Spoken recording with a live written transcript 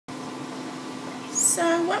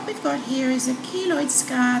So what we've got here is a keloid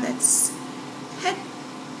scar that's had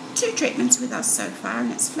 2 treatments with us so far,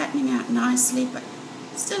 and it's flattening out nicely, but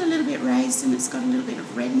still a little bit raised, and it's got a little bit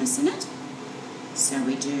of redness in it. So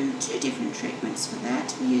we do 2 different treatments for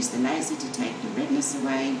that. We use the laser to take the redness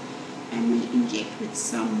away, and we inject with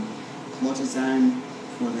some cortisone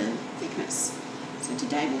for the thickness. So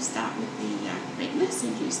today we'll start with the redness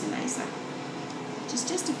and use the laser.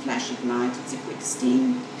 Just a flash of light. It's a quick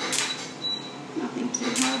sting. Nothing too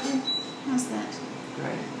horrible. How's that?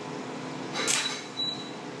 Great.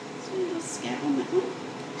 So a little scab on that one.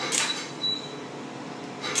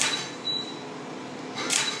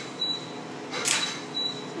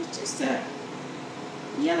 So it's just a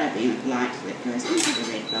yellow beam of light that goes into the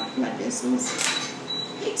red blood vessels,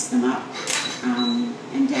 heats them up,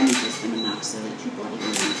 and damages them enough so that your body will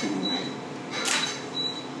move them away.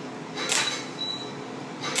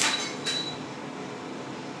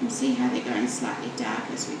 You can see how they're going slightly dark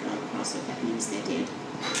as we go across it. That means they're dead,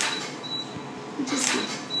 which is good.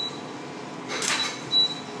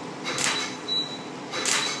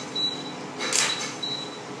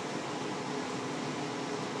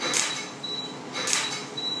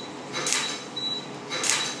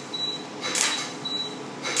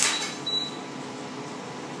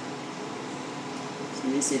 So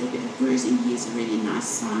this little bit of bruising here is a really nice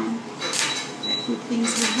sign that good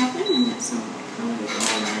things will happen, and that's all the colour will go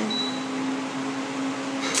away.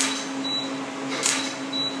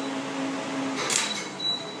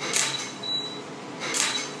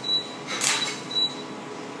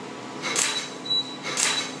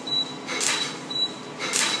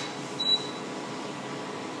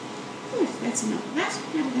 That's enough of that.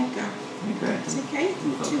 How did that go? Okay. It's okay?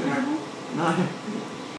 Not too horrible? No.